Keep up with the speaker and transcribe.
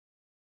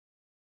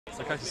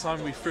Okay, so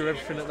Simon, we threw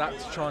everything at that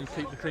to try and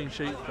keep the clean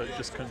sheet, but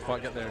just couldn't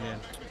quite get there in the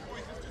end.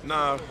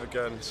 No,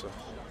 again, it's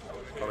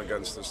gone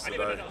against us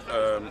today.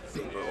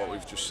 But what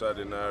we've just said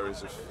in there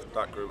is if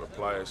that group of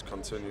players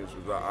continues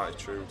with that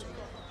attitude,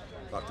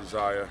 that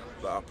desire,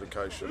 that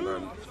application,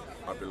 then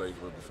I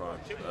believe we'll be fine.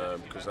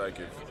 Because they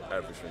give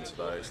everything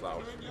today. It's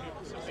like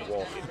a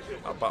war,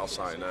 a battle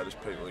site in there. There's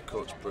people with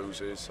cuts,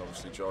 bruises.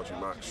 Obviously, George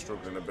and Max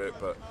struggling a bit,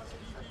 but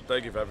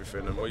they give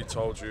everything. And we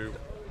told you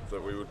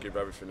that we would give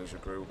everything as a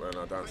group, and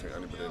I don't think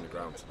anybody in the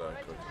ground today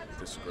could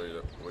disagree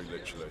that we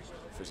literally,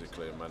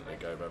 physically and mentally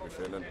gave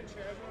everything. And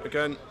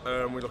again,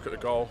 we look at the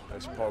goal.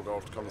 It's a poor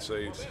goal to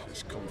concede.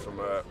 It's come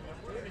from a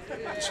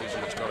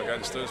decision that's gone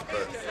against us,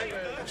 but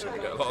obviously we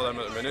get a lot of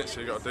them at the minute, so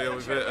you've got to deal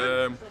with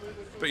it.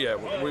 But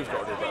yeah, we've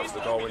got to do better for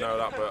the goal, we know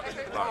that, but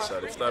like I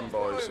said, if them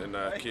boys in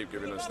there keep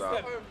giving us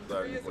that,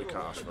 then we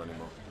can't ask for any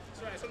more.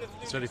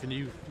 Is there anything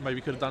you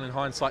maybe could have done in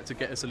hindsight to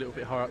get us a little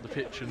bit higher up the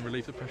pitch and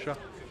relieve the pressure?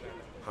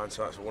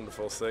 Hindsight's a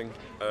wonderful thing.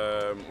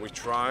 We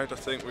tried, I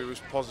think we was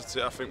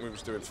positive, I think we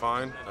was doing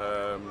fine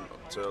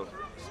up till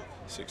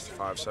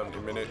 65, 70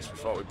 minutes. We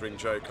thought we'd bring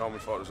Jake on, we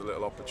thought there was a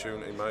little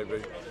opportunity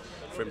maybe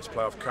for him to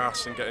play off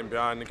Cass and get him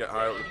behind and get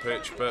high up the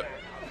pitch, but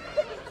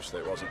obviously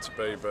it wasn't to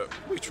be. But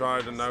we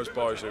tried, and those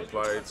boys who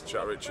played,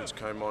 Jack Richards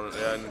came on at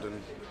the end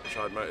and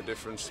tried to make a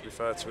difference, to be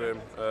fair to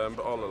him. But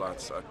all the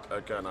lads,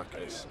 again,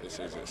 it's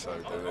easy to say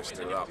do this,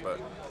 do that, but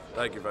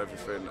they give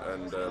everything,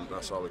 and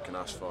that's all we can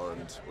ask for,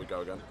 and we go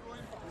again.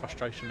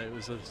 Frustration that it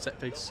was a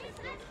set piece?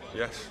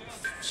 Yes,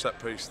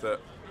 set piece that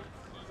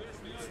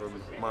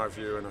from my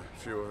view and a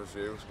few other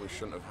views we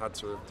shouldn't have had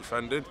to have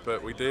defended,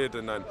 but we did,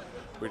 and then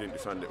we didn't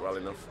defend it well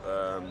enough.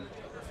 I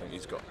think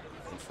he's got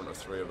in front of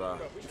three of our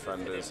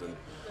defenders, and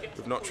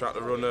we've not tracked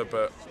the runner,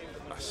 but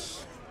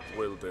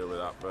we'll deal with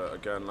that. But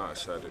again, like I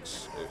said,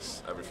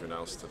 it's everything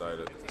else today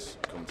that's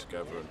come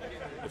together, and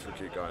if we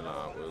keep going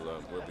like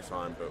that, we'll be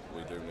fine, but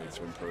we do need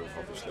to improve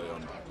obviously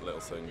on little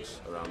things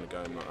around the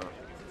game like that.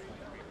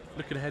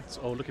 Looking ahead,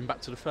 or looking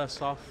back to the first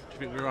half, do you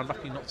think we were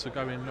unlucky not to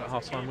go in at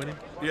half-time winning?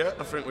 Yeah,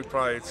 I think we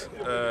played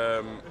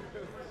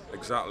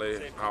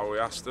exactly how we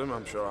asked them.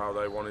 I'm sure how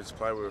they wanted to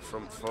play. We were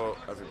front foot,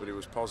 everybody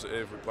was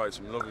positive, we played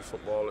some lovely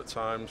football at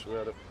times. We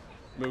had a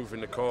move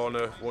in the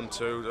corner,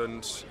 1-2,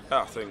 and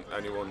yeah, I think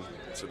anyone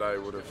today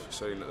would have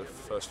seen that the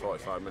first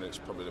 45 minutes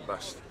probably the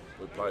best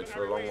we played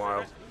for a long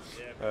while.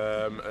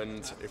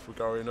 And if we're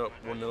going up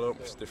 1-0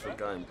 up, it's a different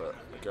game, but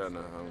again,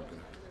 I'm going to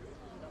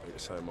the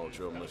same old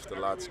drum. If the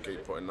lads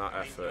keep putting that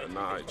effort and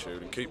that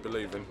attitude and keep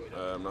believing,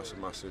 that's a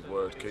massive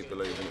word, keep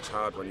believing. It's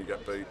hard when you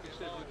get beat.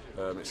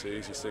 It's the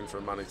easiest thing for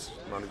a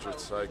manager to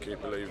say,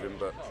 keep believing,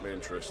 but me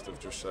and Trist have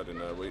just said in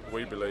there,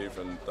 we believe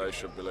and they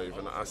should believe,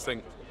 and I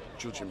think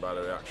judging by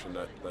the reaction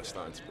they're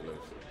starting to believe.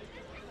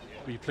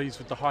 Were you pleased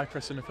with the high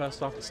press in the first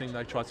half? It seemed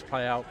they tried to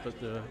play out,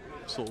 but the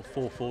sort of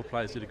 4 forward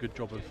players did a good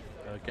job of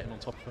getting on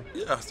top of them.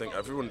 Yeah, I think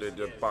everyone did.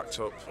 They're backed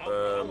up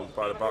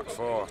by the back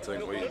four. I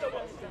think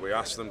we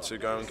asked them to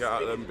go and get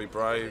at them, be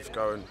brave,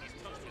 go and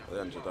at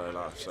the end of the day,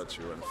 like I said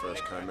to you when I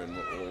first came in,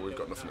 well, we've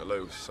got nothing to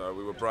lose. So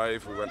we were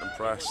brave, we went and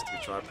pressed, we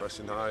tried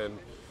pressing high, and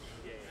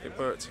it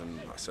worked. And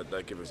like I said,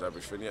 they give us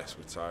everything. Yes,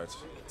 we're tired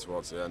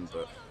towards the end,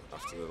 but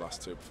after the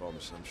last 2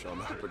 performances, I'm sure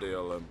nobody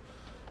will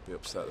be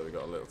upset that we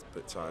got a little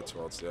bit tired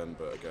towards the end,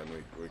 but again,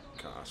 we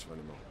can't ask for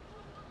any more.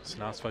 So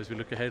now I suppose we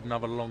look ahead,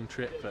 another long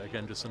trip, but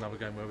again, just another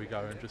game where we go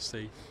and just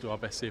do our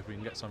best, see if we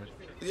can get something.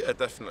 Yeah,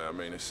 definitely. I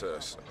mean, we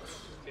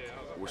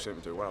seem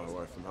to do well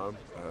away from home.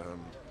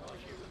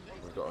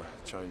 We've got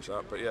to change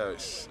that, but yeah,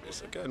 it's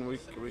again, we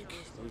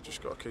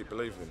just got to keep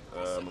believing.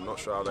 I'm not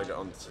sure how they get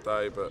on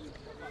today, but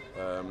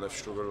they've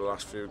struggled the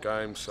last few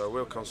games, so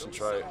we'll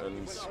concentrate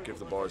and give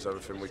the boys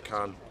everything we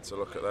can to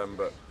look at them.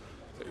 But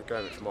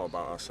again, it's more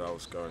about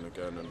ourselves going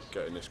again and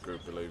getting this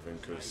group believing,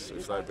 because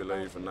if they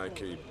believe and they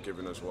keep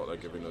giving us what they're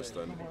giving us,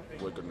 then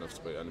we're good enough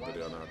to beat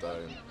anybody on our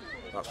day, and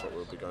that's what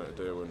we'll be going to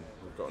do. And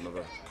we've got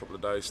another couple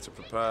of days to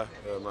prepare.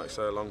 Like I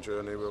say, a long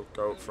journey. We'll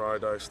go up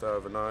Friday, stay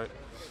overnight,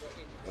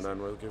 and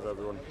then we'll give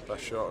everyone the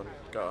best shot and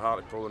go to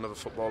Hartlepool, another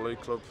Football League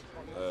club.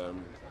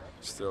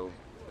 Still,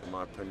 in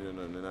my opinion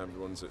and in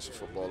everyone's, it's a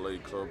Football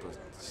League club.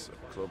 It's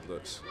a club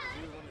that's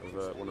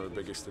one of the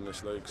biggest in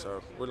this league,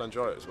 so we'll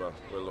enjoy it as well.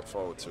 We'll look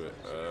forward to it.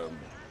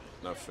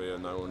 No fear,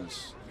 no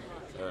one's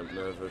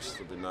nervous.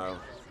 There'll be no.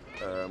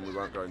 We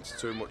won't go into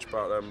too much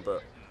about them,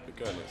 but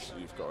again,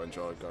 you've got to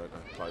enjoy going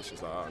to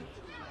places like that, and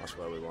that's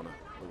where we want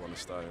to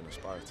stay and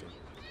aspire to. Do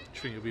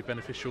you think it'll be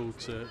beneficial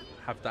to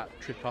have that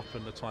trip up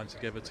and the time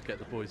together to get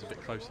the boys a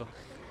bit closer?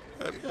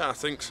 Yeah, I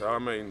think so. I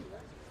mean,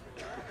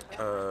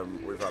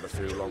 we've had a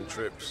few long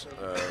trips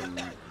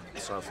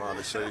so far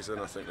this season.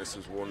 I think this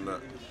is one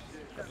that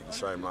I did the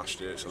same last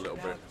year. It's a little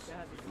bit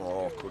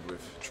more awkward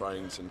with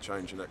trains and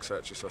changing,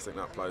 etc. So I think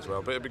that plays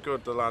well. But it'd be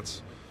good. The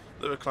lads,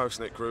 they're a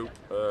close-knit group.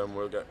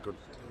 We'll get good.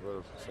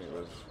 I think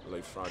we'll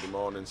leave Friday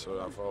morning, so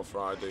we'll have all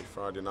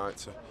Friday night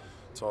to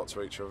talk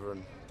to each other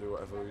and do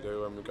whatever we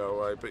do when we go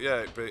away. But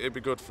yeah, it'd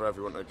be good for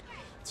everyone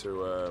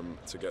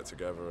to get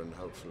together, and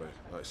hopefully,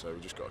 like I say, we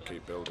just got to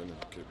keep building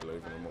and keep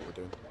believing in what we're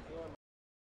doing.